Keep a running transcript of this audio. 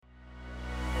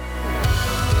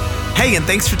Hey, and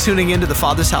thanks for tuning in to the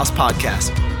Father's House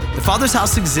podcast. The Father's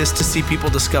House exists to see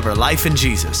people discover life in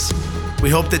Jesus.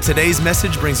 We hope that today's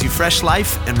message brings you fresh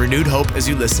life and renewed hope as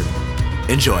you listen.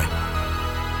 Enjoy.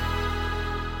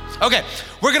 Okay,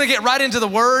 we're gonna get right into the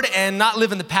word and not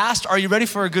live in the past. Are you ready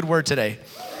for a good word today?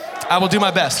 I will do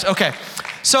my best. Okay.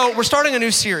 So we're starting a new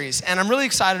series, and I'm really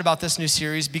excited about this new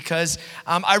series because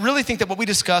I really think that what we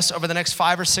discuss over the next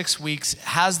 5 or 6 weeks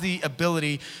has the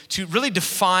ability to really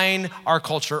define our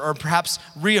culture, or perhaps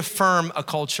reaffirm a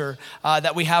culture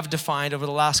that we have defined over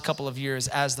the last couple of years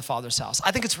as the Father's House.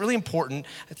 I think it's really important.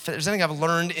 If there's anything I've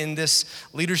learned in this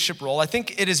leadership role, I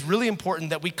think it is really important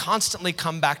that we constantly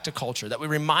come back to culture, that we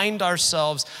remind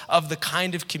ourselves of the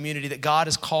kind of community that God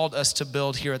has called us to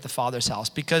build here at the Father's House.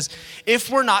 Because if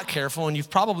we're not careful, and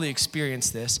you've probably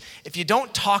experienced this, if you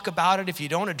don't talk about it, if you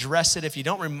don't address it, if you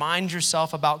don't remind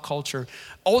yourself about culture,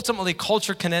 ultimately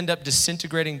culture can end up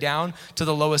disintegrating down to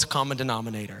the lowest common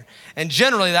denominator. And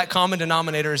generally that common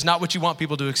denominator is not what you want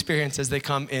people to experience as they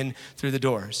come in through the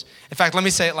doors. In fact, let me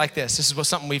say it like this. This is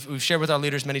something we've shared with our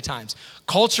leaders many times.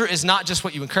 Culture is not just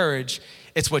what you encourage,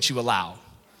 it's what you allow.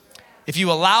 If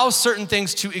you allow certain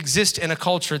things to exist in a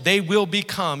culture, they will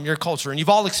become your culture. And you've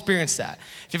all experienced that.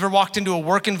 If you've ever walked into a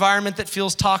work environment that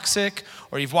feels toxic,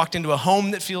 or you've walked into a home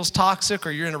that feels toxic,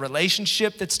 or you're in a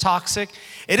relationship that's toxic,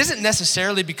 it isn't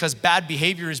necessarily because bad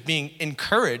behavior is being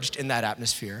encouraged in that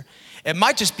atmosphere. It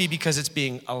might just be because it's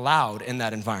being allowed in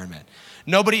that environment.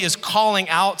 Nobody is calling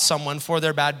out someone for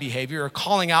their bad behavior or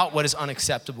calling out what is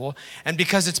unacceptable. And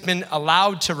because it's been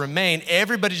allowed to remain,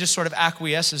 everybody just sort of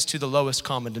acquiesces to the lowest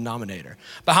common denominator.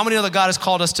 But how many know that God has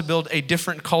called us to build a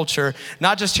different culture,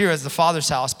 not just here as the Father's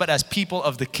House, but as people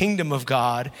of the kingdom of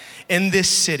God in this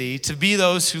city, to be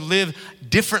those who live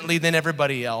differently than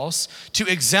everybody else, to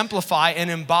exemplify and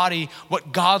embody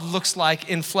what God looks like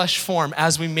in flesh form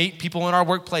as we meet people in our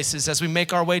workplaces, as we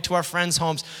make our way to our friends'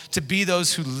 homes, to be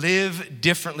those who live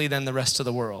differently than the rest of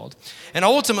the world. And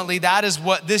ultimately, that is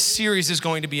what this series is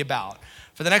going to be about.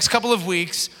 For the next couple of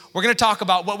weeks, we're going to talk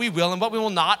about what we will and what we will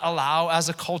not allow as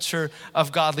a culture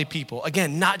of godly people.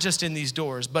 Again, not just in these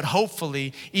doors, but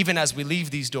hopefully even as we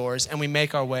leave these doors and we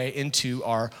make our way into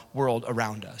our world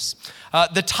around us.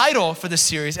 The title for this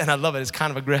series, and I love it, it's kind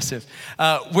of aggressive.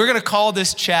 We're going to call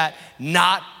this chat,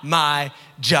 Not My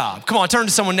Job. Come on, turn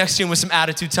to someone next to you with some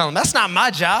attitude. Tell them, that's not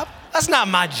my job. That's not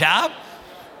my job.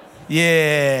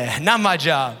 Yeah, not my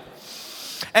job.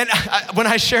 And when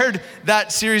I shared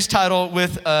that series title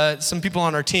with some people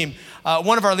on our team,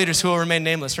 one of our leaders who will remain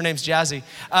nameless, her name's Jazzy,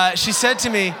 she said to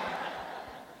me,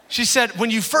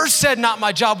 when you first said not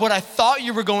my job, what I thought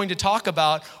you were going to talk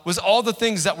about was all the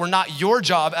things that were not your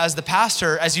job as the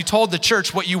pastor, as you told the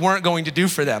church what you weren't going to do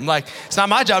for them. Like, it's not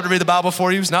my job to read the Bible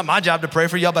for you. It's not my job to pray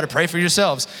for you. Y'all better pray for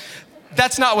yourselves.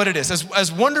 That's not what it is.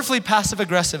 As wonderfully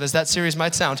passive-aggressive as that series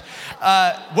might sound,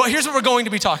 here's what we're going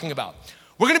to be talking about.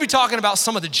 We're going to be talking about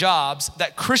some of the jobs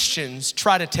that Christians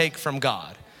try to take from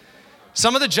God.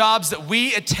 Some of the jobs that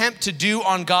we attempt to do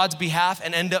on God's behalf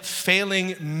and end up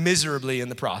failing miserably in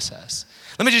the process.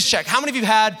 Let me just check. How many of you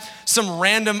had some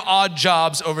random odd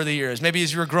jobs over the years? Maybe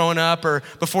as you were growing up or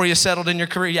before you settled in your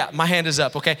career. Yeah, my hand is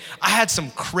up, okay? I had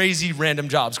some crazy random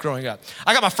jobs growing up.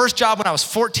 I got my first job when I was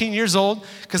 14 years old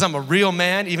because I'm a real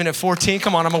man, even at 14.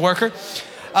 Come on, I'm a worker.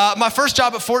 My first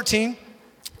job at 14,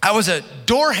 I was a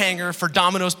door hanger for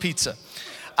Domino's Pizza.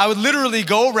 I would literally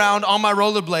go around on my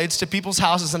rollerblades to people's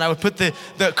houses and I would put the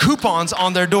coupons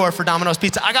on their door for Domino's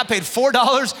Pizza. I got paid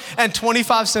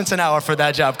 $4.25 an hour for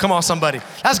that job. Come on, somebody.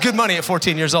 That's good money at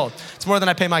 14 years old. It's more than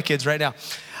I pay my kids right now.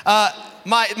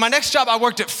 My next job, I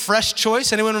worked at Fresh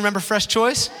Choice. Anyone remember Fresh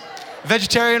Choice?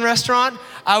 Vegetarian restaurant.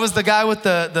 I was the guy with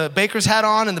the baker's hat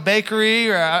on in the bakery,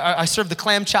 or I served the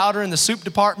clam chowder in the soup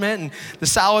department and the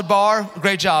salad bar.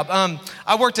 Great job.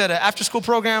 I worked at an after-school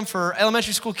program for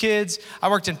elementary school kids. I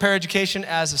worked in paraeducation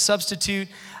as a substitute.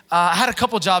 I had a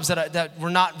couple jobs that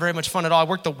were not very much fun at all. I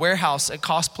worked the warehouse at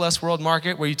Cost Plus World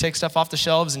Market, where you take stuff off the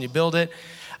shelves and you build it.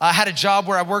 I had a job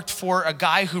where I worked for a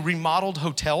guy who remodeled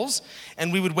hotels,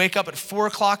 and we would wake up at 4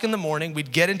 o'clock in the morning.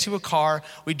 We'd get into a car.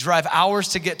 We'd drive hours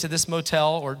to get to this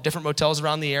motel or different motels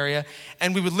around the area,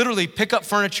 and we would literally pick up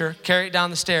furniture, carry it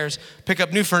down the stairs, pick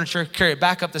up new furniture, carry it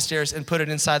back up the stairs, and put it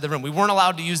inside the room. We weren't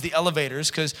allowed to use the elevators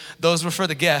because those were for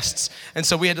the guests, and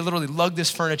so we had to literally lug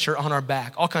this furniture on our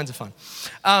back. All kinds of fun.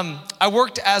 I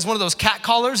worked as one of those cat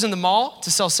callers in the mall to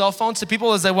sell cell phones to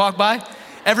people as they walk by.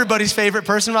 Everybody's favorite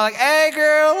person. We're like, hey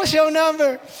girl, what's your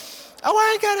number? Oh,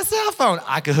 I ain't got a cell phone.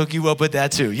 I could hook you up with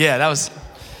that too. Yeah,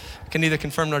 can neither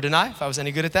confirm nor deny if I was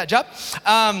any good at that job.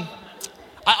 I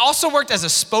also worked as a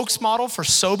spokesmodel for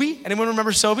Sobe. Anyone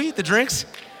remember Sobe, the drinks?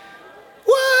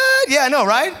 What? Yeah, I know,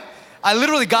 right? I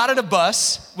literally got in a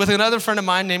bus with another friend of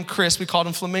mine named Chris. We called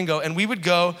him Flamingo. And we would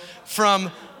go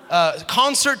from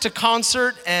concert to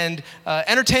concert and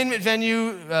entertainment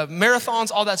venue,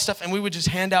 marathons, all that stuff. And we would just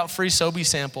hand out free Sobe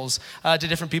samples to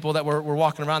different people that were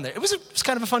walking around there. It was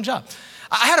kind of a fun job.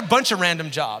 I had a bunch of random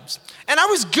jobs. And I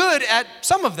was good at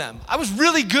some of them. I was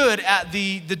really good at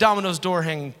the Domino's door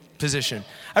hanging position.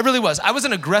 I really was. I was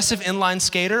an aggressive inline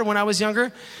skater when I was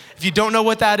younger. If you don't know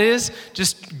what that is,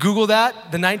 just Google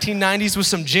that. The 1990s with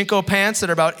some Jinko pants that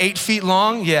are about 8 feet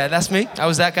long. Yeah, that's me. I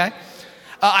was that guy.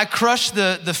 I crushed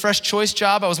the Fresh Choice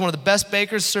job. I was one of the best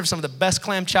bakers, served some of the best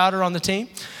clam chowder on the team.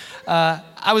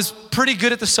 I was pretty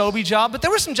good at the Sobe job, but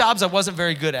there were some jobs I wasn't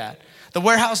very good at. The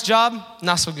warehouse job,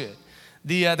 not so good.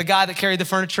 The guy that carried the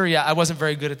furniture, yeah, I wasn't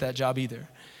very good at that job either.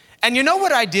 And you know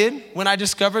what I did when I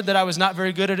discovered that I was not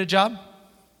very good at a job?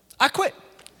 I quit.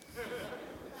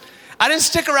 I didn't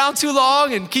stick around too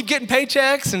long and keep getting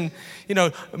paychecks and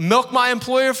milk my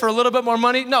employer for a little bit more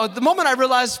money. No, the moment I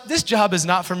realized this job is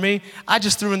not for me, I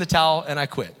just threw in the towel and I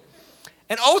quit.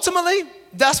 And ultimately,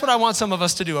 that's what I want some of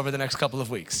us to do over the next couple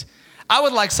of weeks. I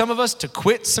would like some of us to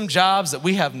quit some jobs that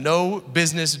we have no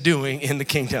business doing in the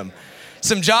kingdom.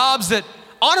 Some jobs that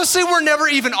honestly were never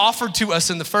even offered to us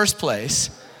in the first place,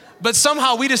 but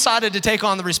somehow we decided to take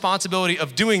on the responsibility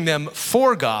of doing them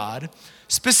for God.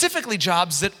 Specifically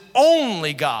jobs that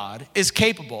only God is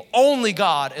capable, only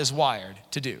God is wired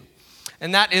to do.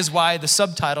 And that is why the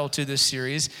subtitle to this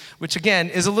series, which again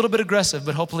is a little bit aggressive,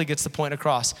 but hopefully gets the point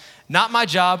across. Not my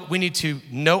job, we need to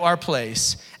know our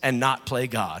place and not play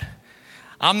God.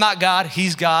 I'm not God,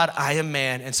 he's God, I am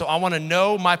man. And so I wanna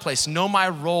know my place, know my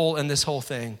role in this whole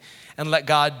thing, and let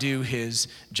God do his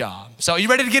job. So are you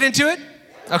ready to get into it?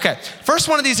 Okay, first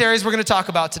one of these areas we're gonna talk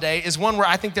about today is one where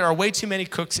I think there are way too many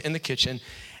cooks in the kitchen,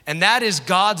 and that is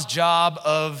God's job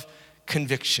of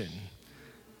conviction.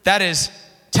 That is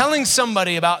telling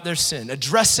somebody about their sin,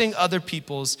 addressing other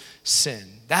people's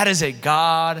sin. That is a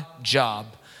God job.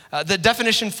 The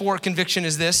definition for conviction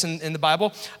is this in the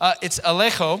Bible. It's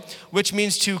alejo, which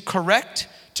means to correct,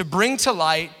 to bring to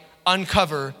light,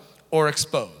 uncover, or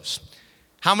expose.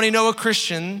 How many know a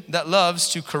Christian that loves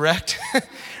to correct,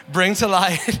 bring to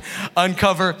light,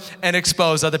 uncover, and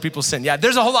expose other people's sin? Yeah,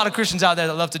 there's a whole lot of Christians out there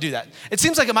that love to do that. It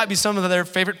seems like it might be some of their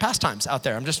favorite pastimes out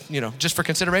there. I'm just for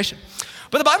consideration.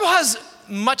 But the Bible has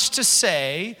much to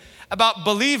say about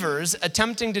believers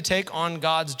attempting to take on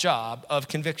God's job of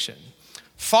conviction.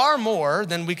 Far more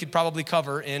than we could probably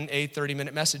cover in a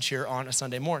 30-minute message here on a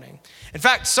Sunday morning. In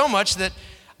fact, so much that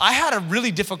I had a really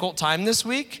difficult time this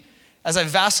week as I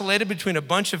vacillated between a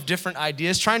bunch of different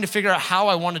ideas, trying to figure out how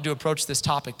I wanted to approach this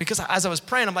topic. Because as I was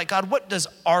praying, I'm like, God, what does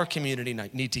our community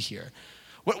need to hear?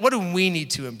 What do we need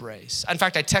to embrace? In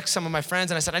fact, I texted some of my friends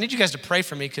and I said, I need you guys to pray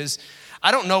for me because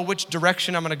I don't know which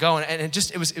direction I'm gonna go. And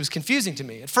it was confusing to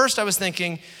me. At first I was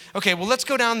thinking, okay, well, let's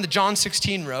go down the John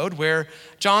 16 road where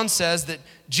John says that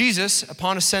Jesus,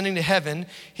 upon ascending to heaven,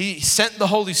 he sent the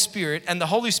Holy Spirit, and the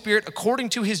Holy Spirit, according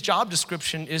to his job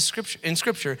description in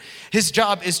Scripture, his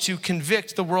job is to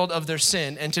convict the world of their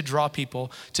sin and to draw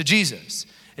people to Jesus.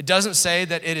 It doesn't say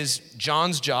that it is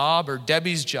John's job or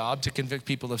Debbie's job to convict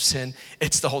people of sin.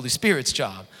 It's the Holy Spirit's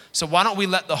job. So why don't we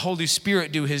let the Holy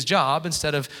Spirit do his job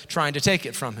instead of trying to take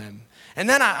it from him? And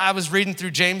then I was reading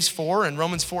through James 4 and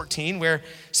Romans 14, where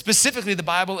specifically the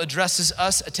Bible addresses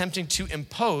us attempting to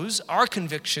impose our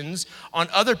convictions on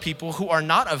other people who are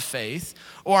not of faith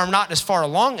or are not as far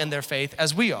along in their faith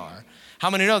as we are. How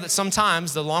many know that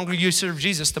sometimes the longer you serve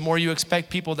Jesus, the more you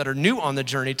expect people that are new on the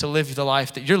journey to live the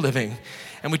life that you're living?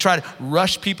 And we try to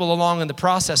rush people along in the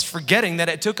process, forgetting that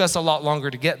it took us a lot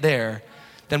longer to get there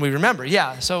than we remember.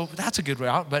 Yeah, so that's a good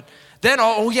route. But then,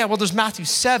 there's Matthew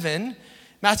 7,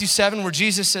 where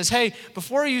Jesus says, hey,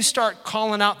 before you start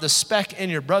calling out the speck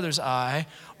in your brother's eye,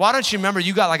 why don't you remember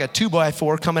you got like a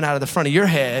 2x4 coming out of the front of your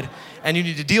head and you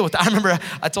need to deal with that. I remember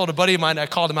I told a buddy of mine, I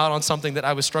called him out on something that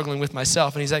I was struggling with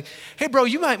myself. And he's like, hey bro,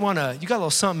 you got a little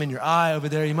something in your eye over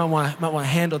there. You might want to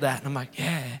handle that. And I'm like,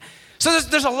 yeah. So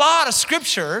there's a lot of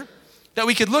scripture that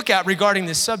we could look at regarding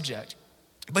this subject.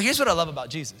 But here's what I love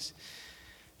about Jesus.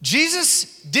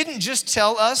 Jesus didn't just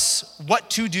tell us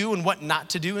what to do and what not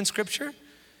to do in scripture.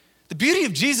 The beauty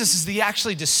of Jesus is that he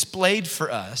actually displayed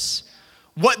for us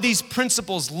what these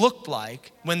principles look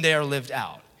like when they are lived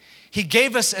out. He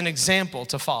gave us an example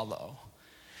to follow.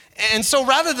 And so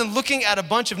rather than looking at a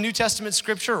bunch of New Testament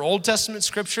scripture or Old Testament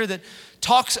scripture that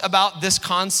talks about this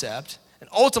concept, and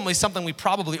ultimately something we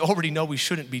probably already know we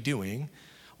shouldn't be doing,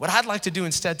 what I'd like to do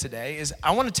instead today is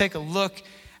I want to take a look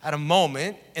at a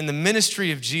moment in the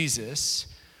ministry of Jesus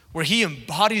where he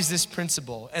embodies this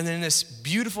principle. And in this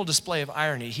beautiful display of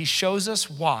irony, he shows us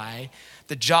why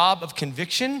the job of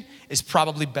conviction is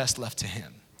probably best left to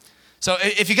him. So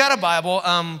if you got a Bible,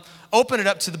 open it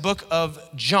up to the book of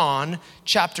John,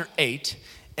 chapter 8.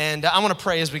 And I want to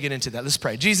pray as we get into that. Let's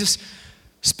pray. Jesus,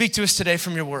 speak to us today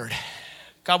from your word.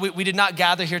 God, we did not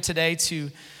gather here today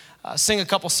to sing a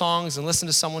couple songs and listen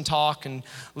to someone talk and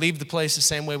leave the place the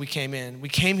same way we came in. We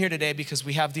came here today because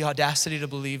we have the audacity to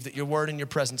believe that your word and your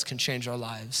presence can change our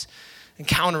lives.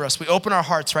 Encounter us. We open our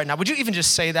hearts right now. Would you even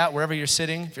just say that wherever you're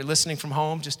sitting? If you're listening from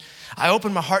home, I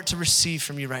open my heart to receive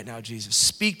from you right now, Jesus.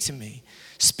 Speak to me.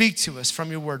 Speak to us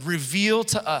from your word. Reveal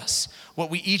to us what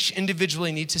we each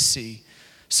individually need to see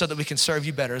so that we can serve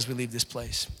you better as we leave this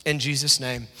place. In Jesus'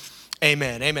 name,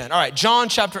 amen, amen. All right, John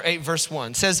chapter 8, verse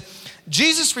 1 says,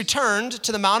 Jesus returned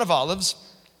to the Mount of Olives,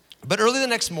 but early the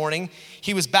next morning,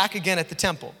 he was back again at the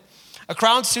temple. A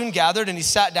crowd soon gathered, and he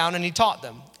sat down and he taught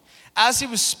them. As he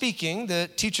was speaking, the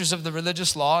teachers of the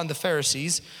religious law and the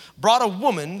Pharisees brought a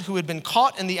woman who had been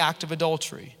caught in the act of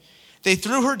adultery. They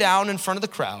threw her down in front of the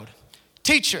crowd.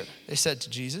 Teacher, they said to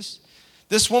Jesus,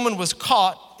 this woman was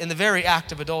caught in the very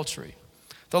act of adultery.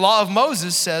 The law of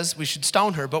Moses says we should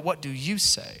stone her, but what do you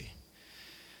say?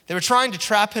 They were trying to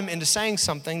trap him into saying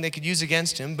something they could use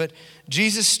against him, but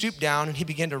Jesus stooped down and he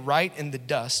began to write in the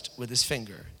dust with his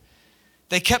finger.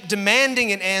 They kept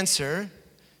demanding an answer.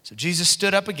 So Jesus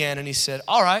stood up again and he said,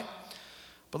 all right,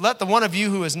 but let the one of you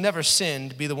who has never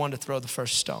sinned be the one to throw the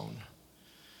first stone.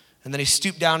 And then he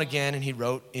stooped down again and he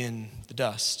wrote in the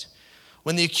dust.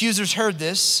 When the accusers heard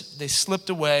this, they slipped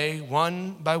away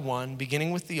one by one,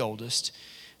 beginning with the oldest,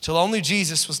 till only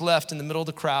Jesus was left in the middle of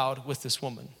the crowd with this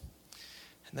woman.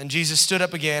 And then Jesus stood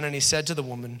up again and he said to the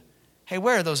woman, hey,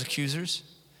 where are those accusers?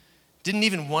 Didn't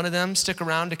even one of them stick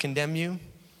around to condemn you?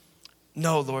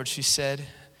 No, Lord, she said.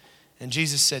 And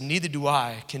Jesus said, neither do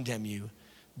I condemn you.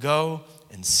 Go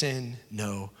and sin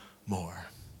no more.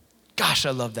 Gosh,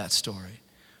 I love that story.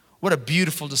 What a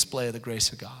beautiful display of the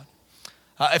grace of God.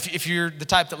 If you're the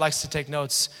type that likes to take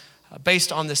notes,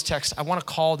 based on this text, I want to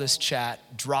call this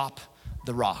chat, Drop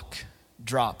the Rock.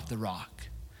 Drop the Rock.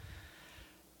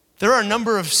 There are a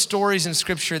number of stories in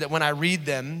Scripture that when I read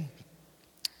them,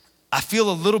 I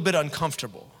feel a little bit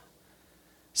uncomfortable.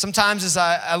 Sometimes as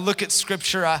I look at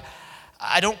Scripture,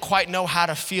 I don't quite know how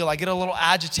to feel. I get a little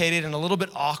agitated and a little bit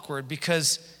awkward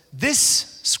because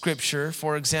this scripture,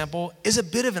 for example, is a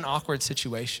bit of an awkward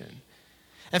situation.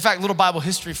 In fact, little Bible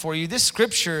history for you, this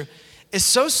scripture is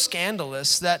so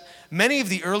scandalous that many of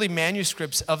the early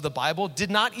manuscripts of the Bible did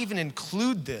not even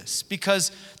include this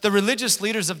because the religious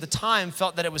leaders of the time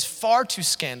felt that it was far too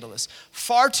scandalous,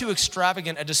 far too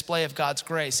extravagant a display of God's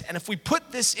grace. And if we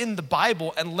put this in the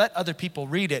Bible and let other people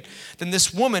read it, then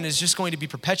this woman is just going to be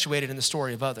perpetuated in the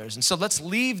story of others. And so let's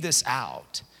leave this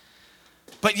out.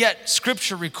 But yet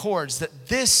Scripture records that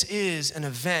this is an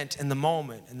event in the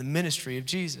moment in the ministry of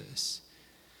Jesus.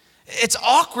 It's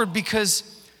awkward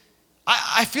because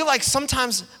I feel like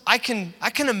sometimes I can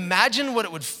imagine what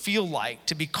it would feel like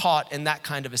to be caught in that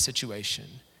kind of a situation,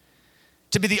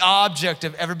 to be the object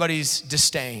of everybody's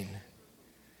disdain.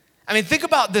 I mean, think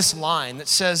about this line that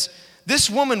says, this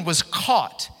woman was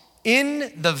caught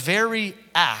in the very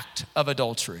act of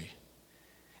adultery.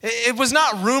 It was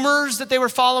not rumors that they were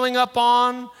following up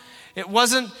on. It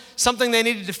wasn't something they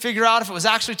needed to figure out if it was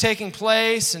actually taking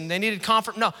place and they needed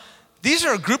comfort. No, these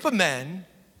are a group of men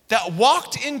that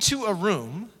walked into a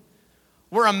room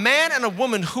where a man and a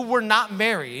woman who were not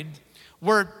married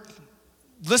were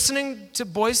listening to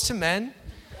Boys to Men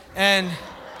and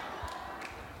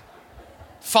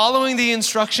following the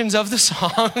instructions of the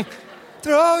song,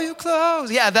 throw your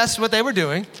clothes. Yeah, that's what they were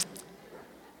doing.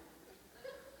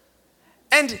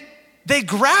 And they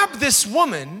grab this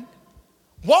woman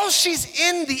while she's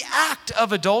in the act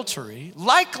of adultery,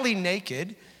 likely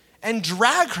naked, and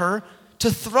drag her to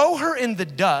throw her in the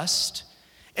dust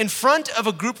in front of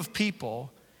a group of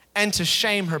people and to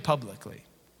shame her publicly.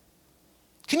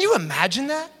 Can you imagine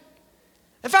that?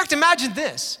 In fact, imagine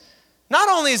this. Not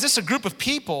only is this a group of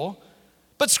people,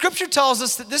 but Scripture tells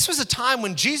us that this was a time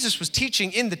when Jesus was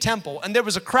teaching in the temple and there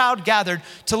was a crowd gathered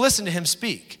to listen to him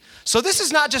speak. So this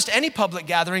is not just any public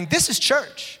gathering, this is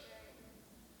church.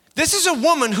 This is a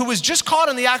woman who was just caught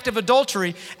in the act of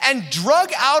adultery and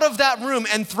drug out of that room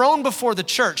and thrown before the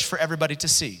church for everybody to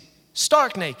see,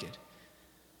 stark naked.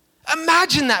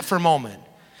 Imagine that for a moment.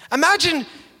 Imagine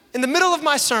in the middle of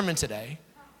my sermon today,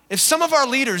 if some of our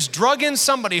leaders drug in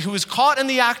somebody who was caught in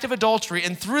the act of adultery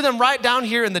and threw them right down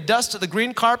here in the dust of the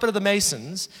green carpet of the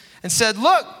Masons and said,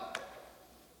 look,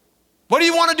 what do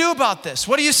you want to do about this?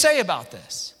 What do you say about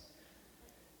this?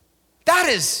 That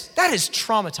is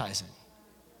traumatizing.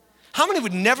 How many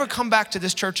would never come back to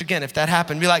this church again if that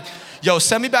happened? Be like, yo,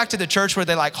 send me back to the church where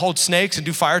they like hold snakes and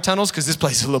do fire tunnels because this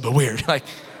place is a little bit weird. Like,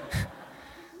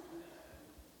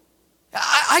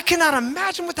 I cannot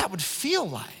imagine what that would feel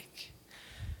like.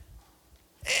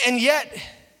 And yet,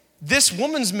 this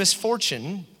woman's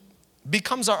misfortune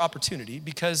becomes our opportunity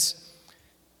because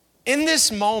in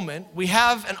this moment, we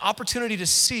have an opportunity to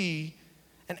see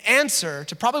an answer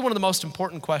to probably one of the most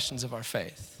important questions of our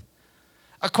faith.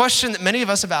 A question that many of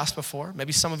us have asked before.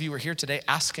 Maybe some of you are here today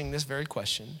asking this very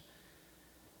question.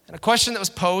 And a question that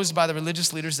was posed by the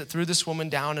religious leaders that threw this woman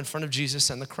down in front of Jesus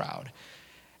and the crowd.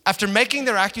 After making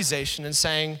their accusation and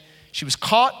saying she was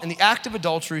caught in the act of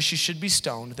adultery, she should be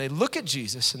stoned, they look at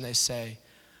Jesus and they say,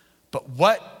 "But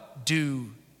what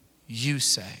do you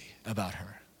say about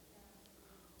her?"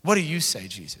 What do you say,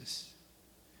 Jesus?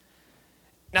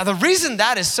 Now, the reason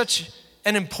that is such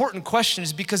an important question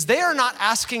is because they are not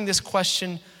asking this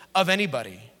question of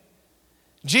anybody.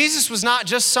 Jesus was not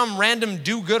just some random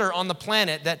do-gooder on the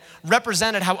planet that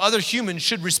represented how other humans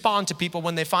should respond to people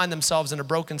when they find themselves in a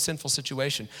broken, sinful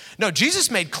situation. No, Jesus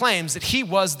made claims that he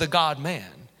was the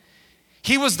God-man.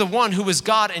 He was the one who was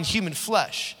God in human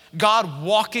flesh, God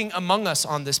walking among us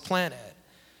on this planet.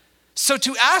 So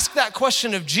to ask that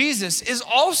question of Jesus is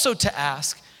also to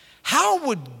ask, how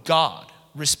would God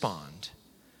respond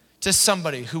to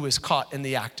somebody who is caught in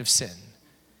the act of sin?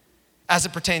 As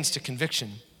it pertains to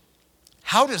conviction,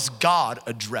 how does God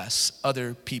address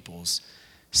other people's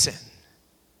sin?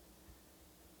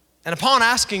 And upon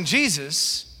asking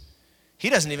Jesus, he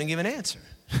doesn't even give an answer.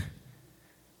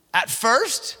 At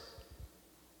first,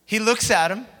 he looks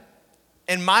at him.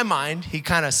 In my mind, he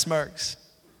kind of smirks.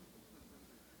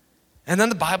 And then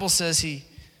the Bible says he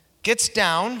gets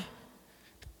down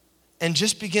and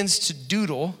just begins to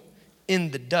doodle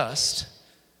in the dust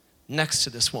next to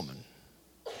this woman.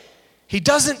 He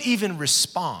doesn't even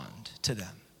respond to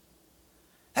them.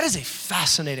 That is a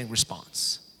fascinating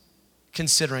response,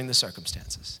 considering the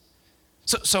circumstances.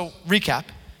 So recap.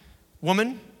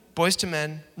 Woman, Boys to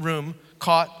Men, room,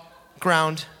 caught,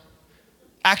 ground,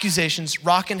 accusations,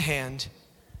 rock in hand.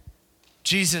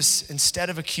 Jesus,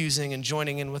 instead of accusing and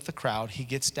joining in with the crowd, he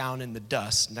gets down in the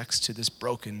dust next to this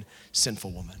broken,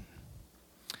 sinful woman.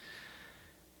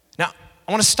 Now,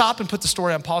 I want to stop and put the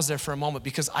story on pause there for a moment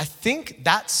because I think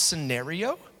that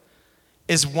scenario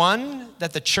is one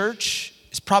that the church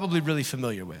is probably really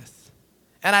familiar with.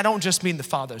 And I don't just mean the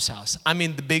Father's house. I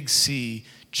mean the Big C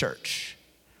church.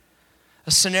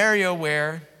 A scenario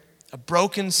where a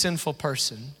broken, sinful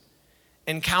person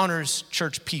encounters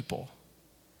church people.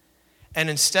 And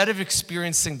instead of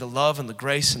experiencing the love and the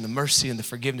grace and the mercy and the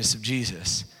forgiveness of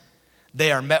Jesus,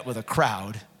 they are met with a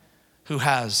crowd who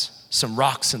has some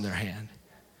rocks in their hand,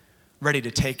 ready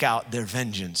to take out their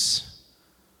vengeance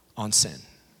on sin.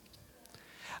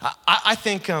 I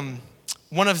think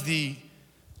one of the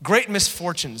great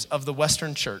misfortunes of the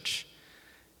Western church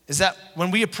is that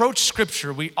when we approach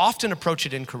Scripture, we often approach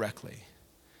it incorrectly.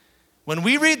 When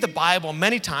we read the Bible,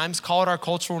 many times, call it our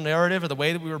cultural narrative or the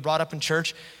way that we were brought up in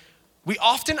church, we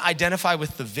often identify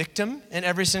with the victim in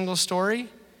every single story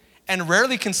and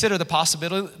rarely consider the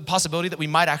possibility that we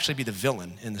might actually be the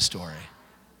villain in the story.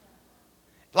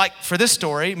 Like for this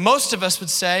story, most of us would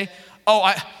say,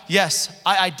 I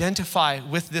identify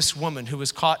with this woman who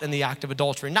was caught in the act of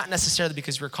adultery. Not necessarily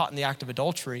because you were caught in the act of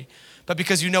adultery, but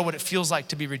because you know what it feels like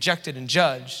to be rejected and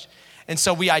judged. And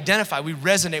so we identify, we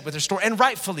resonate with her story, and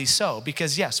rightfully so,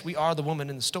 because yes, we are the woman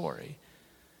in the story.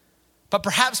 But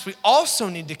perhaps we also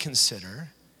need to consider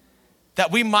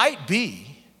that we might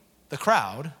be the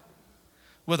crowd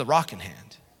with a rock in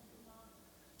hand.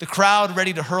 The crowd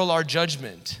ready to hurl our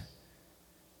judgment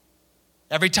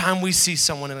every time we see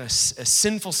someone in a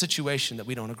sinful situation that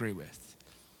we don't agree with.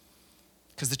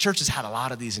 Because the church has had a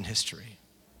lot of these in history.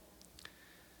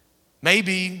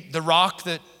 Maybe the rock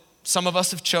that some of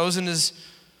us have chosen is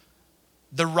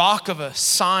the rock of a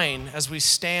sign as we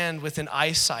stand within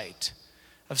eyesight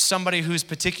of somebody whose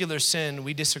particular sin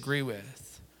we disagree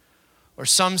with, or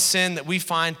some sin that we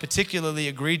find particularly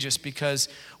egregious because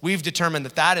we've determined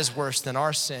that that is worse than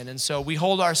our sin. And so we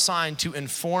hold our sign to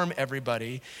inform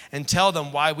everybody and tell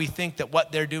them why we think that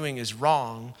what they're doing is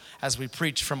wrong as we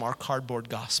preach from our cardboard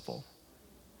gospel.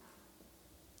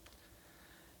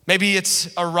 Maybe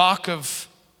it's a rock of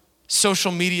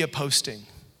social media posting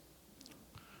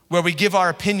where we give our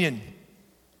opinion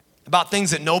about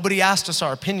things that nobody asked us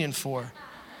our opinion for.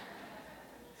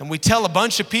 And we tell a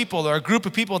bunch of people or a group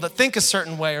of people that think a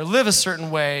certain way or live a certain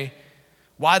way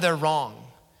why they're wrong.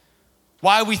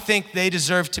 why we think they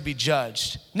deserve to be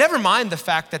judged. Never mind the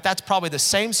fact that that's probably the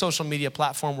same social media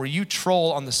platform where you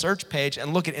troll on the search page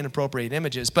and look at inappropriate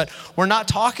images. But we're not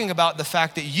talking about the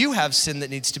fact that you have sin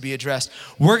that needs to be addressed.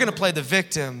 We're gonna play the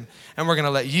victim and we're gonna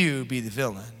let you be the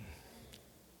villain.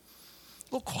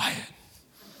 A little quiet.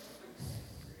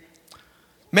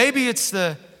 Maybe it's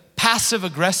the passive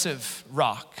aggressive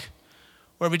rock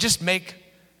where we just make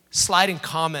sliding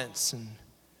comments and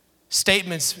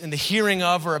statements in the hearing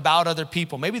of or about other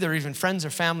people. Maybe they're even friends or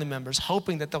family members,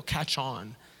 hoping that they'll catch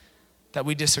on that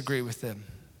we disagree with them.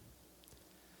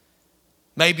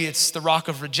 Maybe it's the rock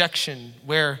of rejection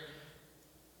where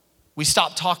we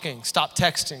stop talking, stop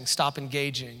texting, stop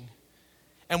engaging,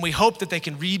 and we hope that they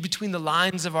can read between the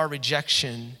lines of our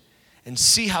rejection and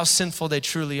see how sinful they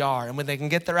truly are. And when they can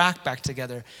get their act back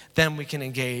together, then we can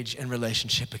engage in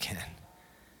relationship again.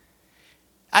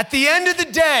 At the end of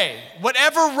the day,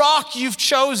 whatever rock you've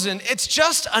chosen, it's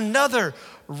just another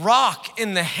rock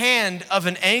in the hand of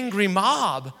an angry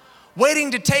mob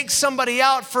waiting to take somebody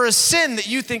out for a sin that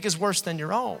you think is worse than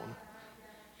your own.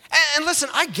 And listen,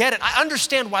 I get it. I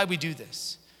understand why we do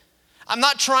this. I'm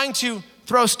not trying to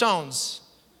throw stones.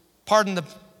 Pardon the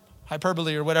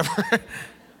hyperbole or whatever.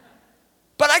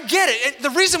 But I get it. And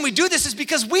the reason we do this is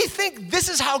because we think this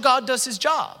is how God does his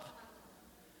job.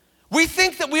 We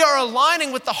think that we are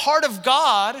aligning with the heart of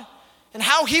God and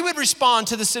how he would respond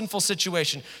to the sinful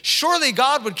situation. Surely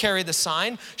God would carry the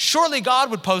sign. Surely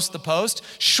God would post the post.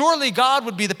 Surely God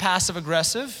would be the passive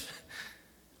aggressive.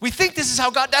 We think this is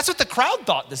how God, that's what the crowd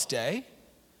thought this day.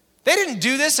 They didn't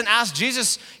do this and ask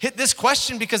Jesus hit this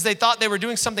question because they thought they were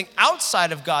doing something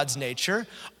outside of God's nature.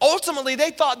 Ultimately, they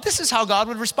thought this is how God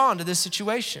would respond to this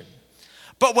situation.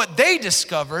 But what they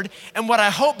discovered, and what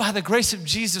I hope by the grace of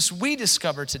Jesus we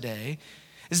discover today,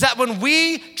 is that when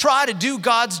we try to do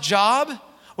God's job,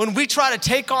 when we try to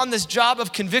take on this job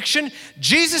of conviction,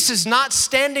 Jesus is not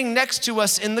standing next to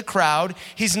us in the crowd.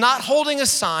 He's not holding a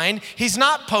sign. He's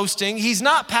not posting. He's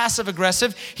not passive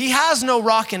aggressive. He has no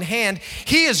rock in hand.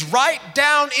 He is right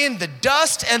down in the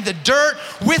dust and the dirt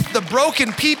with the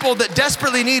broken people that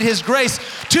desperately need his grace,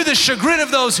 to the chagrin of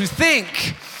those who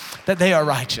think that they are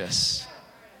righteous.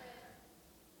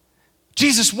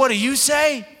 Jesus, what do you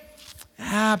say?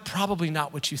 Probably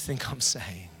not what you think I'm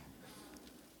saying.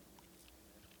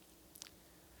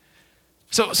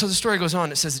 So the story goes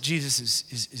on. It says that Jesus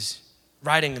is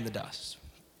riding in the dust.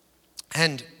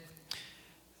 And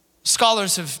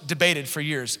scholars have debated for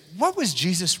years, what was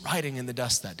Jesus riding in the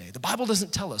dust that day? The Bible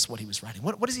doesn't tell us what he was riding.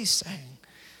 What is he saying?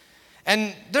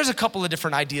 And there's a couple of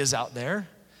different ideas out there.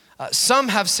 Some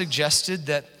have suggested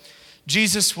that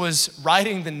Jesus was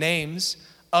writing the names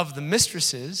of the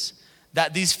mistresses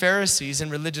that these Pharisees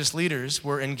and religious leaders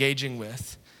were engaging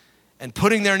with and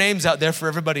putting their names out there for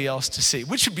everybody else to see,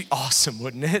 which would be awesome,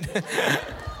 wouldn't it?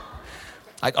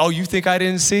 Like, oh, you think I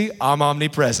didn't see? I'm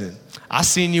omnipresent. I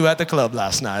seen you at the club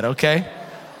last night, okay?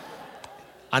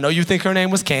 I know you think her name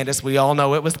was Candace. We all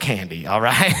know it was Candy, all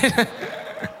right?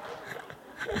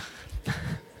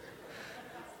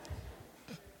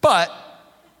 But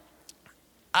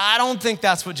I don't think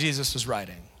that's what Jesus was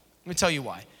writing. Let me tell you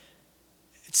why.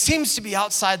 It seems to be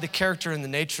outside the character and the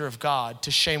nature of God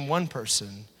to shame one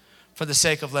person for the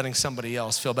sake of letting somebody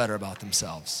else feel better about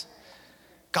themselves.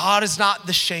 God is not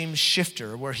the shame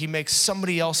shifter where he makes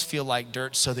somebody else feel like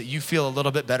dirt so that you feel a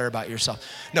little bit better about yourself.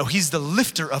 No, he's the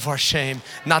lifter of our shame,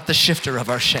 not the shifter of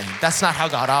our shame. That's not how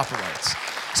God operates.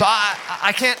 So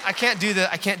I can't do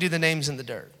the names in the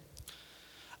dirt.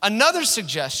 Another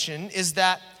suggestion is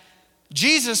that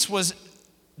Jesus was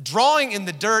drawing in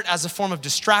the dirt as a form of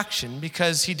distraction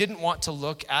because he didn't want to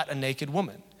look at a naked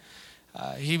woman.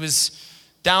 He was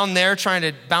down there trying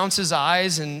to bounce his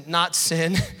eyes and not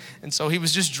sin, and so he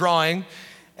was just drawing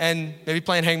and maybe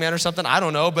playing hangman or something, I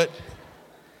don't know, but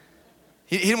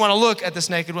he didn't want to look at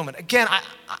this naked woman. Again,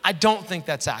 I don't think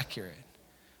that's accurate.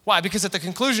 Why? Because at the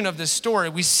conclusion of this story,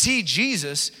 we see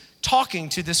Jesus talking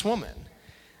to this woman.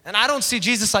 And I don't see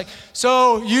Jesus like,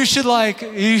 so you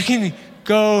can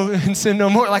go and sin no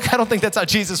more. Like, I don't think that's how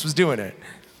Jesus was doing it.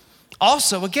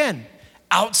 Also, again,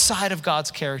 outside of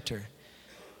God's character.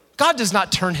 God does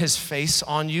not turn his face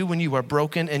on you when you are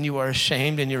broken and you are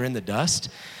ashamed and you're in the dust.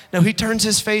 No, he turns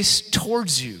his face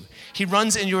towards you. He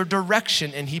runs in your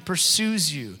direction and he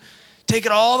pursues you. Take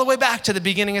it all the way back to the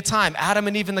beginning of time. Adam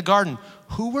and Eve in the garden,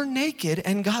 who were naked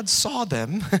and God saw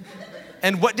them.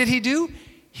 And what did he do?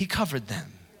 He covered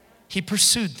them. He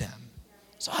pursued them.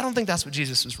 So I don't think that's what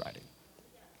Jesus was writing.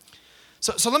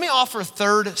 So let me offer a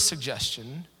third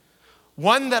suggestion,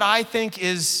 one that I think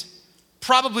is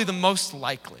probably the most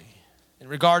likely in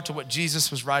regard to what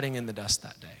Jesus was writing in the dust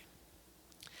that day.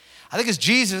 I think as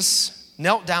Jesus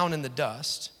knelt down in the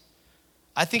dust,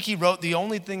 I think he wrote the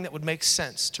only thing that would make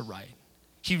sense to write.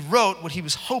 He wrote what he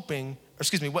was hoping,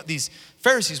 what these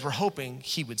Pharisees were hoping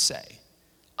he would say.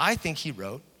 I think he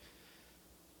wrote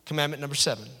commandment number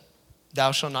 7,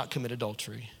 thou shalt not commit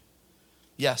adultery.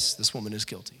 Yes, this woman is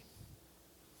guilty.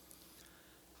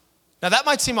 Now that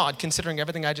might seem odd considering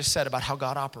everything I just said about how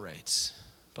God operates.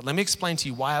 But let me explain to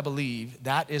you why I believe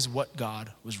that is what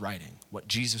God was writing, what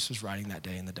Jesus was writing that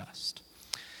day in the dust.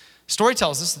 Story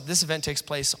tells us that this event takes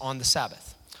place on the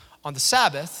Sabbath. On the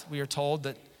Sabbath, we are told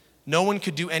that no one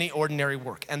could do any ordinary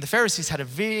work. And the Pharisees had a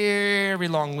very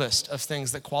long list of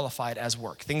things that qualified as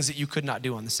work, things that you could not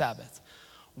do on the Sabbath.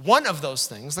 One of those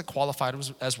things that qualified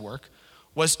as work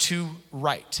was to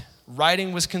write.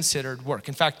 Writing was considered work.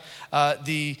 In fact,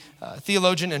 the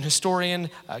theologian and historian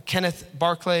Kenneth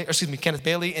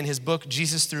Bailey, in his book,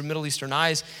 Jesus Through Middle Eastern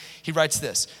Eyes, he writes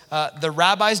this, the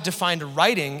rabbis defined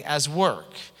writing as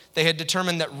work. They had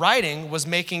determined that writing was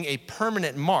making a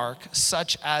permanent mark,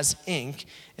 such as ink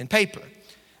and paper.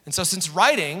 And so since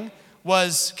writing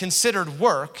was considered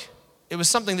work, it was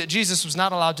something that Jesus was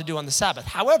not allowed to do on the Sabbath.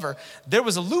 However, there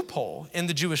was a loophole in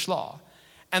the Jewish law.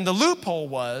 And the loophole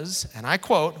was, and I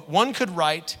quote, one could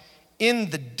write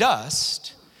in the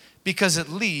dust because it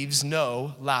leaves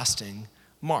no lasting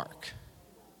mark.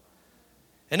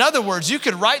 In other words, you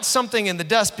could write something in the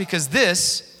dust because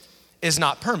this is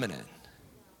not permanent.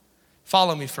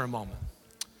 Follow me for a moment.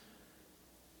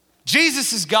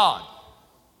 Jesus is God.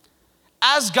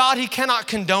 As God, he cannot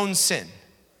condone sin.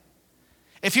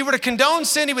 If he were to condone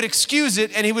sin, he would excuse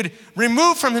it and he would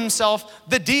remove from himself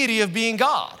the deity of being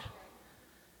God.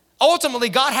 Ultimately,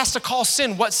 God has to call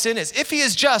sin what sin is. If he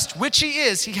is just, which he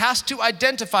is, he has to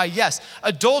identify, yes,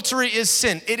 adultery is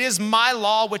sin. It is my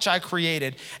law which I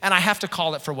created, and I have to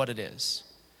call it for what it is.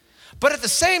 But at the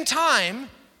same time,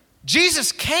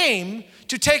 Jesus came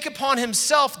to take upon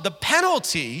himself the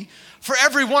penalty for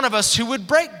every one of us who would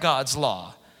break God's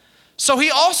law. So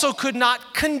he also could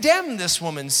not condemn this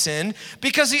woman's sin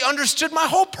because he understood my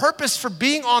whole purpose for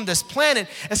being on this planet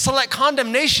is to let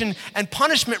condemnation and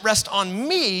punishment rest on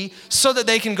me so that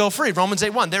they can go free. Romans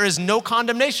 8:1, there is no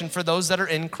condemnation for those that are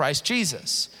in Christ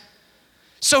Jesus.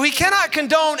 So he cannot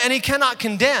condone and he cannot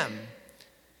condemn.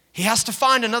 He has to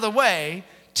find another way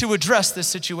to address this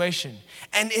situation.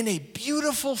 And in a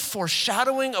beautiful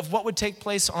foreshadowing of what would take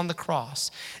place on the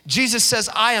cross, Jesus says,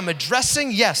 I am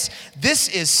addressing, yes, this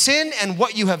is sin and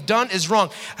what you have done is wrong.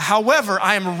 However,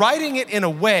 I am writing it in a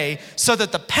way so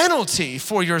that the penalty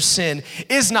for your sin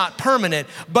is not permanent,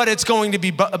 but it's going to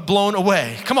be blown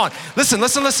away. Come on,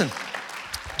 listen.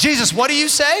 Jesus, what do you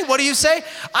say? What do you say?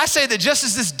 I say that just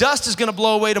as this dust is gonna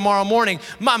blow away tomorrow morning,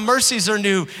 my mercies are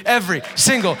new every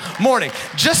single morning.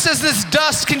 Just as this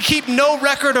dust can keep no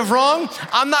record of wrong,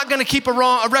 I'm not gonna keep a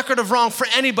record of wrong for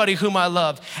anybody whom I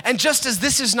love. And just as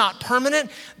this is not permanent,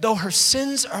 though her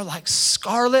sins are like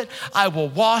scarlet, I will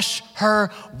wash her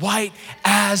white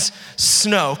as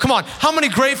snow. Come on, how many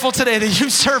grateful today that you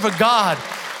serve a God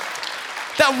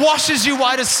that washes you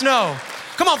white as snow?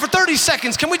 Come on, for 30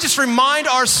 seconds, can we just remind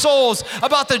our souls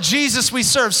about the Jesus we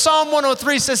serve? Psalm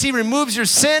 103 says he removes your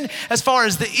sin as far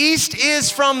as the east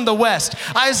is from the west.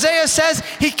 Isaiah says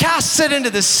he casts it into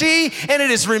the sea and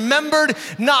it is remembered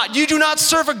not. You do not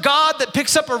serve a God that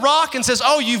picks up a rock and says,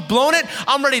 oh, you've blown it,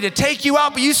 I'm ready to take you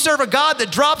out. But you serve a God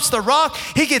that drops the rock,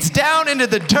 he gets down into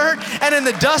the dirt and in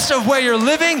the dust of where you're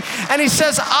living, and he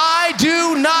says, I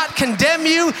do not condemn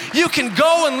you. You can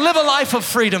go and live a life of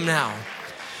freedom now.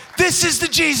 This is the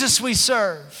Jesus we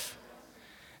serve.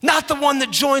 Not the one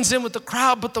that joins in with the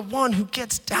crowd, but the one who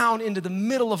gets down into the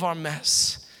middle of our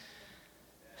mess.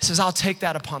 He says, I'll take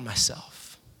that upon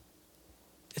myself.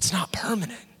 It's not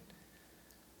permanent.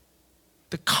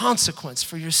 The consequence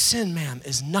for your sin, ma'am,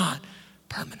 is not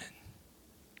permanent.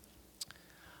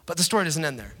 But the story doesn't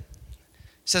end there.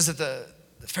 It says that the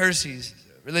Pharisees,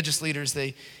 religious leaders,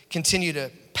 they continue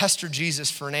to pester Jesus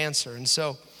for an answer. And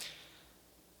so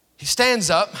he stands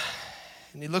up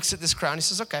and he looks at this crowd and he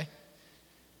says, okay.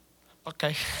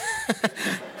 Okay.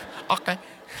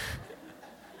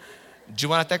 Do you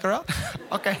want to take her out?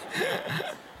 Okay.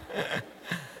 He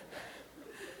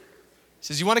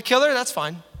says, you want to kill her? That's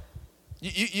fine.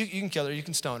 You can kill her, you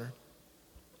can stone her.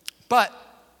 But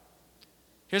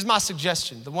here's my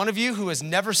suggestion. The one of you who has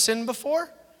never sinned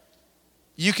before,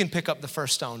 you can pick up the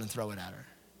first stone and throw it at her.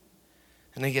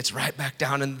 And then he gets right back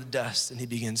down into the dust and he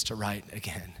begins to write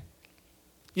again.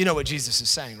 You know what Jesus is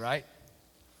saying, right?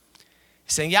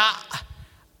 He's saying, yeah,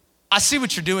 I see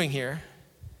what you're doing here.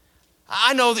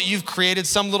 I know that you've created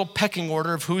some little pecking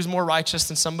order of who's more righteous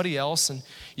than somebody else, and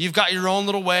you've got your own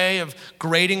little way of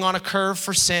grading on a curve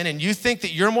for sin, and you think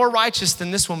that you're more righteous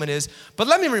than this woman is. But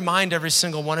let me remind every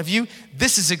single one of you,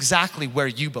 this is exactly where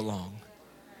you belong.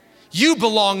 You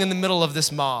belong in the middle of this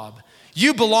mob.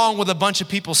 You belong with a bunch of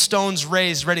people, stones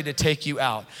raised, ready to take you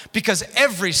out, because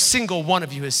every single one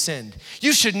of you has sinned.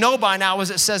 You should know by now,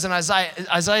 as it says in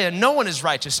Isaiah, no one is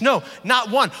righteous. No, not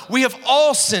one. We have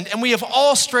all sinned and we have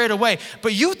all strayed away.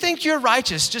 But you think you're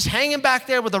righteous, just hanging back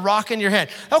there with a rock in your hand.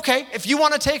 Okay, if you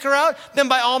want to take her out, then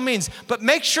by all means. But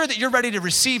make sure that you're ready to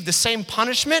receive the same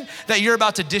punishment that you're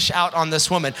about to dish out on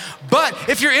this woman. But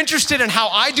if you're interested in how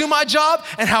I do my job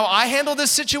and how I handle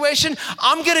this situation,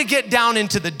 I'm going to get down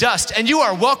into the dust. And you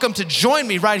are welcome to join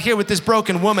me right here with this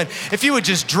broken woman. If you would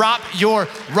just drop your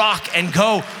rock and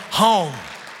go home.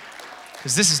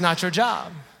 Because this is not your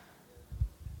job.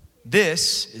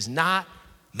 This is not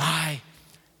my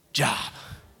job.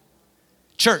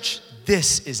 Church,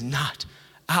 this is not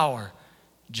our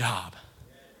job.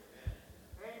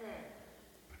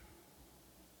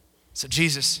 So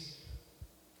Jesus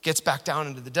gets back down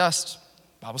into the dust.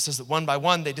 The Bible says that one by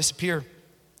one they disappear,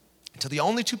 until the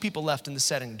only two people left in the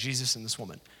setting, Jesus and this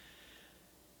woman.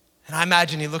 And I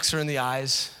imagine he looks her in the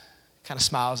eyes, kind of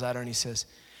smiles at her, and he says,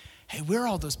 hey, where are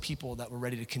all those people that were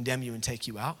ready to condemn you and take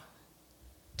you out?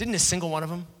 Didn't a single one of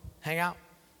them hang out?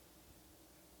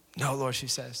 No, Lord, she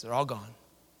says, they're all gone.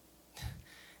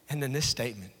 And then this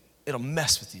statement, it'll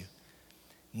mess with you.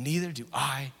 Neither do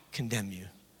I condemn you.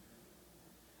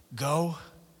 Go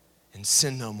and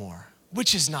sin no more,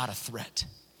 which is not a threat.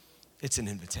 It's an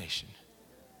invitation.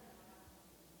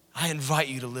 I invite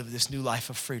you to live this new life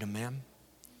of freedom, ma'am.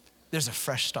 There's a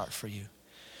fresh start for you.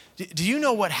 Do you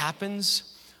know what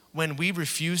happens when we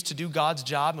refuse to do God's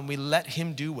job and we let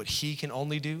him do what he can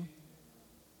only do?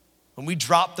 When we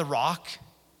drop the rock,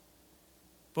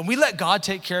 when we let God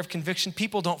take care of conviction,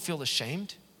 people don't feel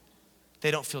ashamed. They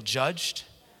don't feel judged.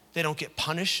 They don't get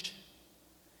punished.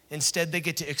 Instead, they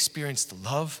get to experience the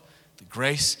love, the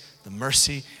grace, the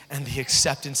mercy, and the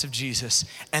acceptance of Jesus,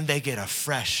 and they get a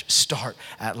fresh start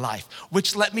at life,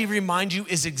 which, let me remind you,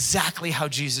 is exactly how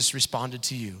Jesus responded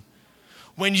to you.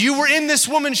 When you were in this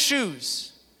woman's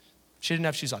shoes, she didn't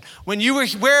have shoes on, when you were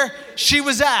where she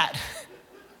was at,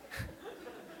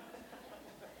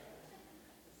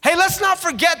 hey, let's not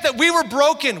forget that we were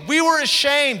broken, we were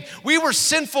ashamed, we were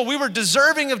sinful, we were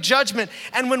deserving of judgment,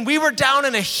 and when we were down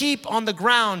in a heap on the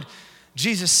ground,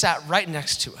 Jesus sat right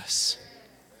next to us.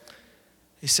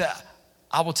 He said,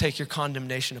 I will take your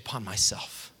condemnation upon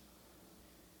myself.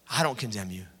 I don't condemn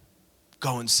you.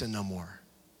 Go and sin no more.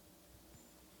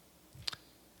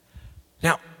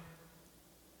 Now,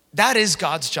 that is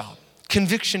God's job.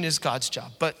 Conviction is God's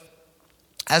job. But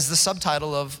as the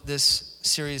subtitle of this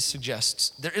series suggests,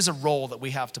 there is a role that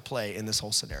we have to play in this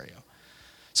whole scenario.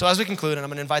 So as we conclude, and I'm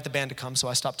going to invite the band to come so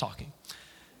I stop talking.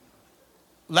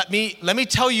 Let me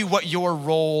tell you what your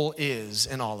role is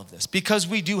in all of this, because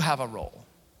we do have a role.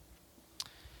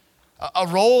 A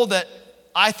role that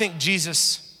I think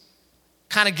Jesus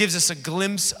kind of gives us a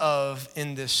glimpse of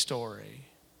in this story.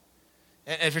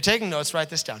 And if you're taking notes, write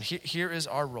this down. Here is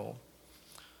our role.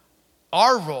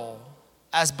 Our role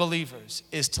as believers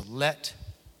is to let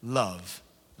love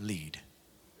lead.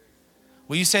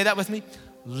 Will you say that with me?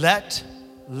 Let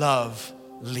love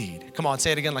lead. Come on,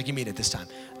 say it again like you mean it this time.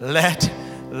 Let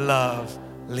love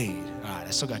lead. All right, I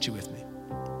still got you with me.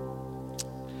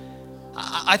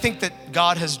 I think that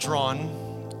God has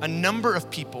drawn a number of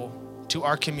people to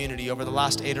our community over the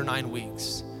last 8 or 9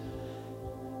 weeks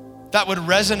that would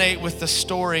resonate with the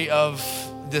story of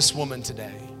this woman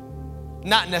today.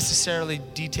 Not necessarily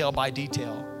detail by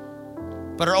detail,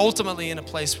 but are ultimately in a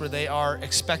place where they are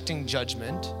expecting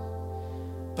judgment,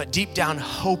 but deep down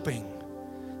hoping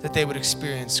that they would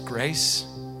experience grace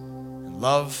and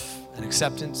love and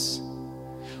acceptance,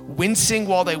 wincing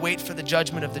while they wait for the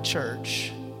judgment of the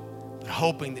church, but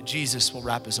hoping that Jesus will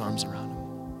wrap his arms around them.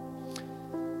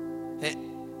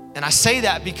 And I say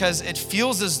that because it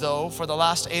feels as though for the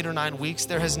last 8 or 9 weeks,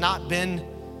 there has not been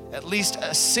at least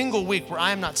a single week where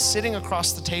I am not sitting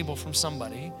across the table from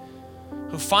somebody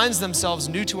who finds themselves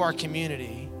new to our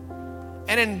community,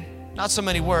 and in not so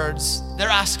many words, they're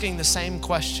asking the same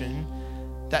question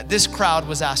that this crowd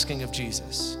was asking of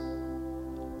Jesus.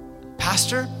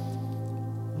 Pastor,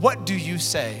 what do you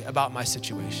say about my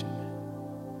situation?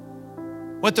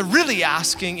 What they're really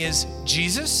asking is,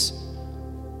 Jesus,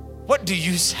 what do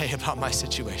you say about my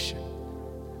situation?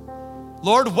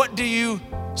 Lord, what do you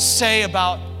say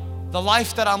about the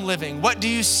life that I'm living? What do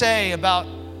you say about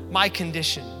my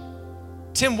condition?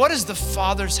 Tim, what does the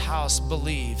Father's house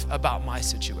believe about my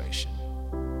situation?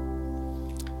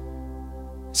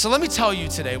 So let me tell you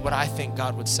today what I think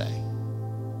God would say.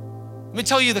 Let me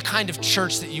tell you the kind of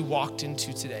church that you walked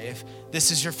into today. If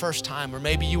this is your first time, or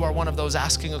maybe you are one of those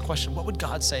asking a question, what would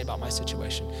God say about my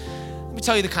situation? Let me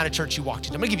tell you the kind of church you walked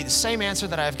into. I'm gonna give you the same answer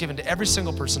that I have given to every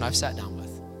single person I've sat down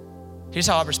with. Here's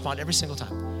how I respond every single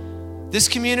time. This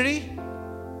community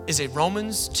is a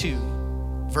Romans 2,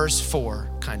 verse 4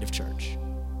 kind of church.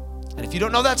 And if you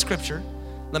don't know that scripture,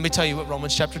 let me tell you what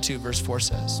Romans chapter 2, verse 4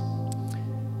 says.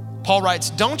 Paul writes,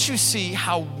 don't you see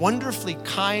how wonderfully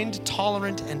kind,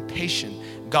 tolerant, and patient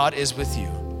God is with you?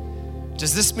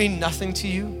 Does this mean nothing to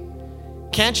you?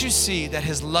 Can't you see that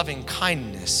his loving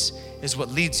kindness is what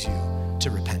leads you to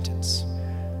repentance?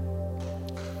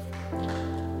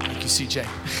 Thank you, CJ.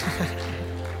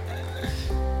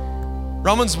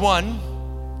 Romans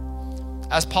 1,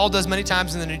 as Paul does many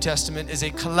times in the New Testament, is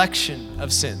a collection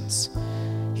of sins.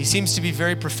 He seems to be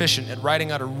very proficient at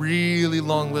writing out a really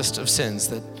long list of sins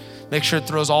that make sure it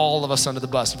throws all of us under the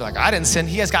bus. Like, I didn't sin.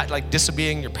 He has got like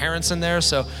disobeying your parents in there,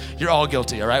 so you're all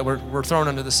guilty, all right? We're thrown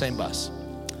under the same bus.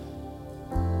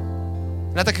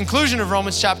 And at the conclusion of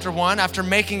Romans chapter 1, after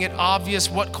making it obvious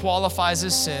what qualifies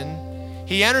as sin,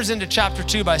 he enters into chapter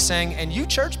 2 by saying, and you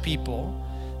church people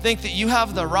think that you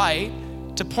have the right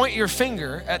to point your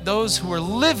finger at those who are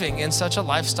living in such a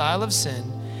lifestyle of sin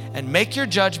and make your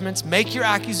judgments, make your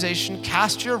accusation,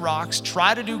 cast your rocks,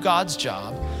 try to do God's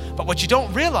job. But what you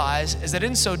don't realize is that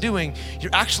in so doing,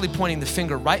 you're actually pointing the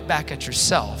finger right back at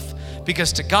yourself,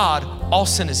 because to God, all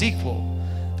sin is equal.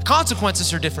 The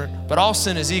consequences are different, but all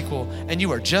sin is equal, and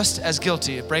you are just as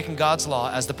guilty of breaking God's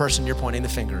law as the person you're pointing the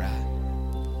finger at.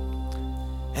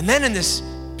 And then in this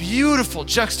beautiful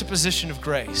juxtaposition of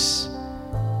grace,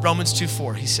 Romans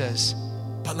 2:4, he says,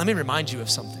 but let me remind you of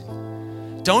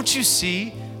something. Don't you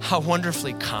see how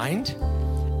wonderfully kind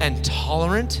and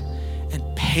tolerant and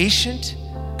patient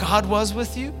God was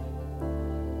with you?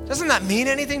 Doesn't that mean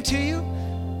anything to you?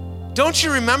 Don't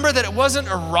you remember that it wasn't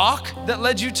a rock that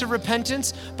led you to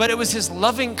repentance, but it was his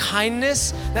loving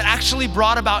kindness that actually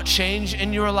brought about change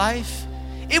in your life?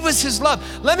 It was his love.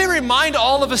 Let me remind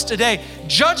all of us today,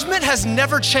 judgment has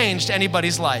never changed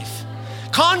anybody's life.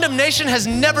 Condemnation has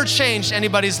never changed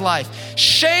anybody's life.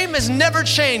 Shame has never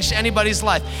changed anybody's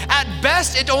life. At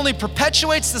best, it only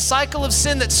perpetuates the cycle of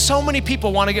sin that so many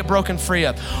people want to get broken free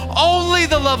of. Only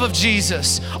the love of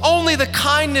Jesus, only the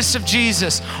kindness of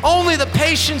Jesus, only the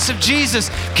patience of Jesus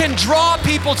can draw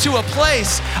people to a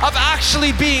place of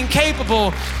actually being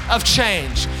capable of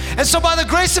change. And so by the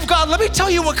grace of God, let me tell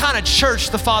you what kind of church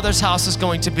the Father's house is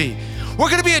going to be. We're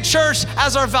gonna be a church,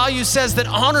 as our value says, that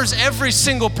honors every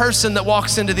single person that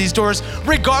walks into these doors,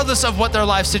 regardless of what their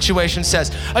life situation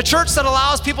says. A church that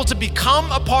allows people to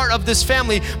become a part of this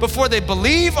family before they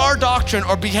believe our doctrine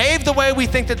or behave the way we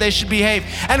think that they should behave.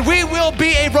 And we will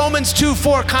be a Romans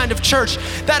 2:4 kind of church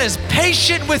that is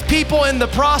patient with people in the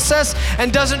process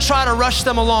and doesn't try to rush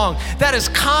them along. That is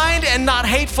kind and not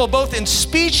hateful, both in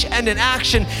speech and in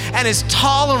action, and is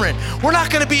tolerant. We're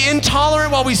not gonna be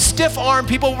intolerant while we stiff arm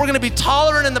people. We're gonna be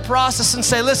tolerant in the process and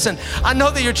say, listen, I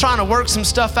know that you're trying to work some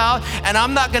stuff out, and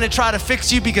I'm not gonna try to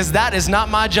fix you because that is not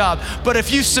my job. But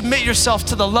if you submit yourself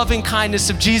to the loving kindness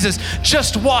of Jesus,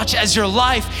 just watch as your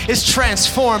life is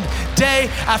transformed day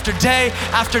after day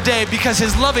after day, because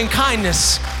his loving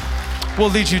kindness will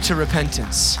lead you to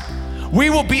repentance. We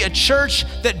will be a church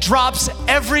that drops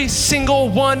every single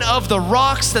one of the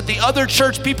rocks that the other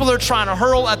church people are trying to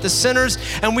hurl at the sinners,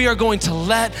 and we are going to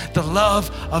let the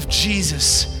love of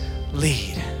Jesus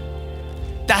lead.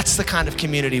 That's the kind of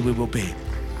community we will be.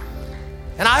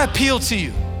 And I appeal to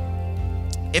you,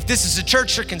 if this is a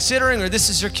church you're considering or this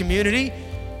is your community,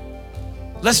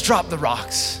 let's drop the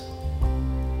rocks.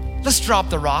 Let's drop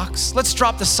the rocks. Let's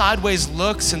drop the sideways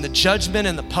looks and the judgment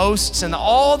and the posts and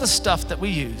all the stuff that we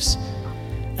use.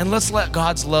 And let's let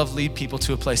God's love lead people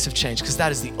to a place of change, because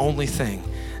that is the only thing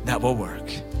that will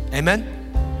work. Amen?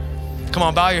 Come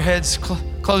on, bow your heads,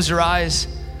 close your eyes.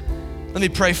 Let me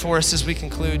pray for us as we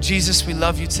conclude. Jesus, we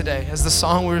love you today. As the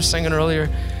song we were singing earlier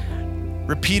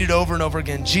repeated over and over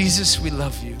again, Jesus, we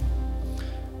love you.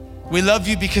 We love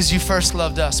you because you first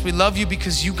loved us. We love you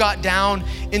because you got down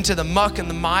into the muck and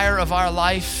the mire of our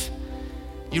life.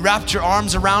 You wrapped your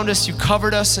arms around us. You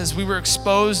covered us as we were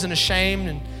exposed and ashamed.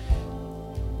 And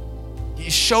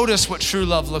you showed us what true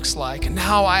love looks like. And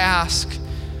now I ask,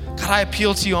 God, I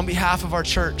appeal to you on behalf of our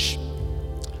church.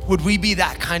 Would we be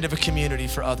that kind of a community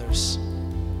for others?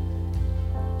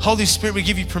 Holy Spirit, we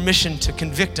give you permission to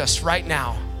convict us right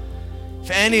now. If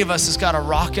any of us has got a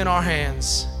rock in our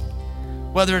hands,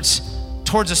 whether it's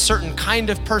towards a certain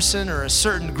kind of person or a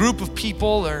certain group of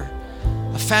people or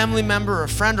a family member or a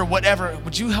friend or whatever,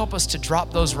 would you help us to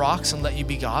drop those rocks and let you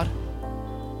be God?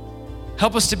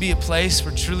 Help us to be a place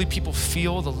where truly people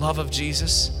feel the love of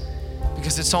Jesus,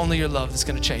 because it's only your love that's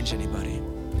gonna change anybody.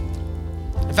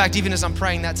 In fact, even as I'm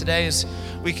praying that today, as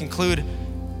we conclude,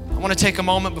 I wanna take a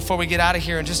moment before we get out of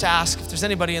here and just ask if there's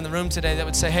anybody in the room today that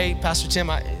would say, hey, Pastor Tim,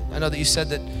 I know that you said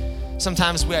that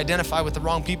sometimes we identify with the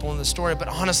wrong people in the story, but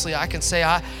honestly, I can say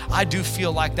I do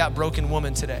feel like that broken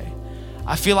woman today.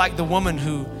 I feel like the woman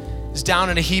who is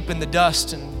down in a heap in the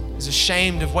dust and is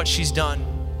ashamed of what she's done.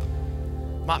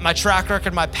 My track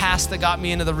record, my past that got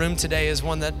me into the room today is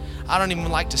one that I don't even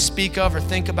like to speak of or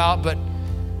think about, but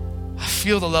I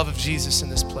feel the love of Jesus in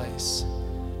this place.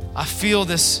 I feel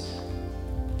this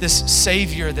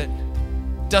Savior that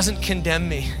doesn't condemn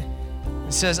me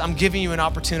and says, I'm giving you an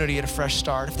opportunity at a fresh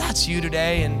start. If that's you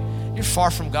today and you're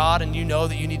far from God and you know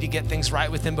that you need to get things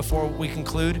right with Him before we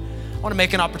conclude, I wanna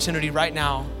make an opportunity right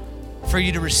now for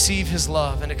you to receive His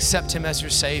love and accept Him as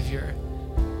your Savior.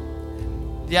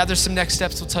 Yeah, there's some next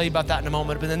steps. We'll tell you about that in a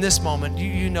moment. But in this moment,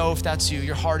 you know if that's you,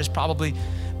 your heart is probably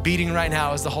beating right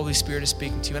now as the Holy Spirit is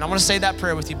speaking to you. And I want to say that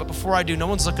prayer with you. But before I do, no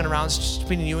one's looking around. It's just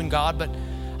between you and God. But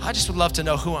I just would love to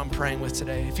know who I'm praying with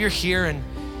today. If you're here and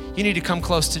you need to come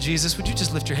close to Jesus, would you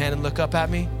just lift your hand and look up at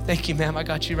me? Thank you, ma'am. I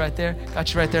got you right there.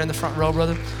 Got you right there in the front row,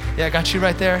 brother. Yeah, I got you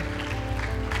right there.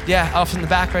 Yeah, off in the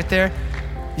back right there.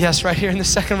 Yes, right here in the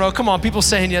second row. Come on, people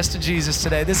saying yes to Jesus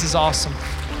today. This is awesome.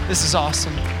 This is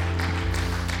awesome.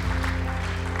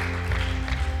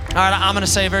 All right, I'm gonna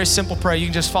say a very simple prayer. You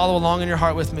can just follow along in your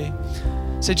heart with me.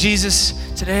 Say,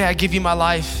 Jesus, today I give you my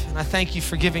life, and I thank you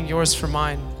for giving yours for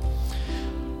mine.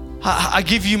 I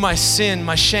give you my sin,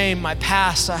 my shame, my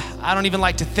past. I don't even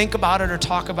like to think about it or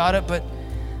talk about it, but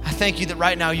I thank you that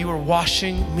right now you are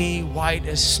washing me white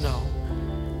as snow.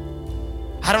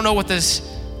 I don't know what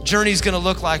this journey is gonna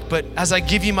look like, but as I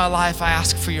give you my life, I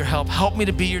ask for your help. Help me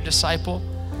to be your disciple.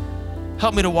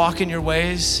 Help me to walk in your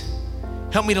ways.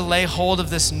 Help me to lay hold of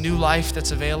this new life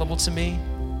that's available to me.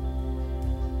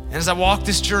 And as I walk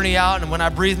this journey out, and when I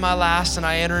breathe my last and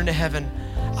I enter into heaven,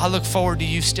 I look forward to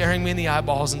you staring me in the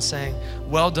eyeballs and saying,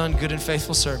 well done, good and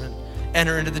faithful servant.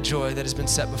 Enter into the joy that has been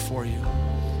set before you.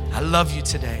 I love you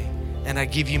today, and I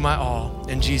give you my all.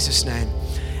 In Jesus' name,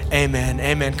 amen,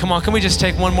 amen. Come on, can we just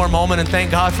take one more moment and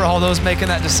thank God for all those making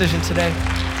that decision today?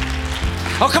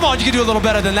 Oh, come on, you can do a little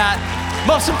better than that.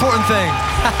 Most important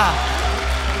thing.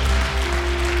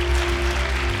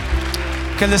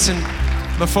 Okay, listen,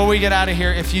 before we get out of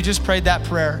here, if you just prayed that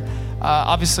prayer,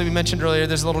 obviously we mentioned earlier,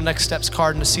 there's a little next steps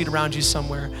card in a seat around you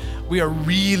somewhere. We are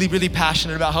really, really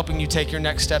passionate about helping you take your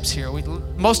next steps here.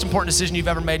 Most important decision you've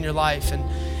ever made in your life. And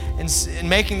in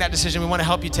making that decision, we want to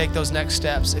help you take those next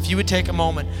steps. If you would take a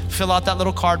moment, fill out that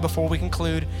little card before we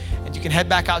conclude, and you can head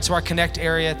back out to our Connect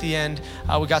area at the end.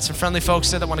 We got some friendly folks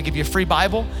there that want to give you a free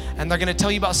Bible, and they're going to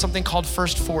tell you about something called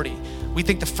First 40. We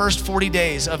think the first 40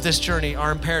 days of this journey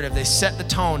are imperative. They set the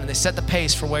tone and they set the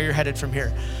pace for where you're headed from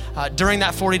here. During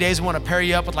that 40 days, we want to pair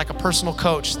you up with like a personal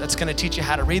coach that's going to teach you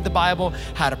how to read the Bible,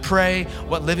 how to pray,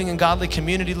 what living in godly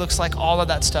community looks like, all of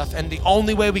that stuff. And the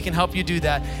only way we can help you do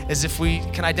that is if we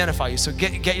can identify you. So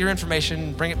get your information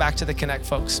and bring it back to the Connect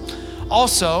folks.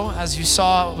 Also, as you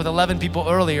saw with 11 people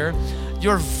earlier,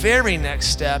 your very next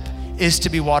step is to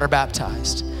be water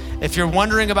baptized. If you're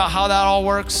wondering about how that all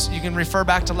works, you can refer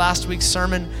back to last week's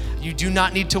sermon. You do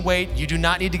not need to wait. You do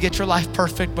not need to get your life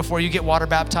perfect before you get water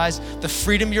baptized. The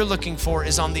freedom you're looking for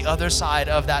is on the other side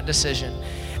of that decision.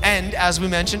 And as we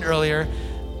mentioned earlier,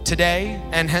 today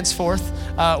and henceforth,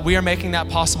 we are making that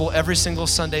possible every single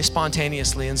Sunday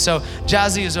spontaneously. And so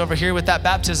Jazzy is over here with that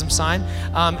baptism sign.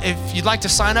 If you'd like to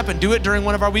sign up and do it during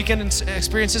one of our weekend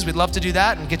experiences, we'd love to do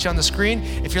that and get you on the screen.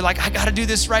 If you're like, I gotta do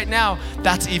this right now,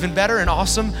 that's even better and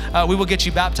awesome. We will get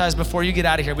you baptized before you get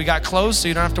out of here. We got clothes, so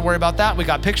you don't have to worry about that. We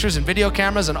got pictures and video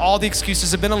cameras, and all the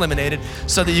excuses have been eliminated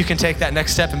so that you can take that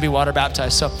next step and be water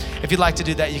baptized. So if you'd like to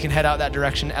do that, you can head out that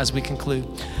direction as we conclude.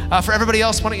 For everybody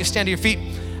else, why don't you stand to your feet?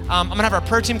 I'm gonna have our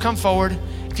prayer team come forward.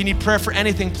 If you need prayer for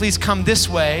anything, please come this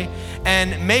way.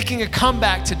 And making a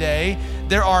comeback today,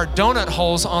 there are donut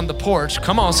holes on the porch.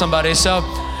 Come on, somebody. So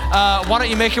why don't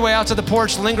you make your way out to the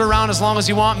porch, linger around as long as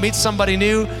you want, meet somebody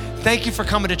new. Thank you for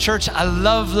coming to church. I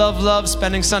love, love, love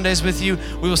spending Sundays with you.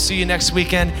 We will see you next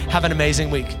weekend. Have an amazing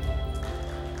week.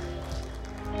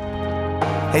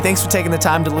 Hey, thanks for taking the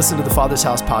time to listen to the Father's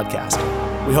House podcast.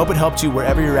 We hope it helped you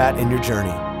wherever you're at in your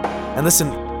journey. And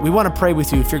listen, we want to pray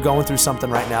with you if you're going through something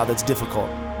right now that's difficult.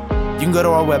 You can go to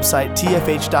our website,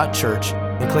 tfh.church,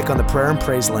 and click on the prayer and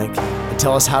praise link and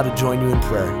tell us how to join you in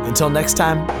prayer. Until next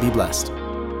time, be blessed.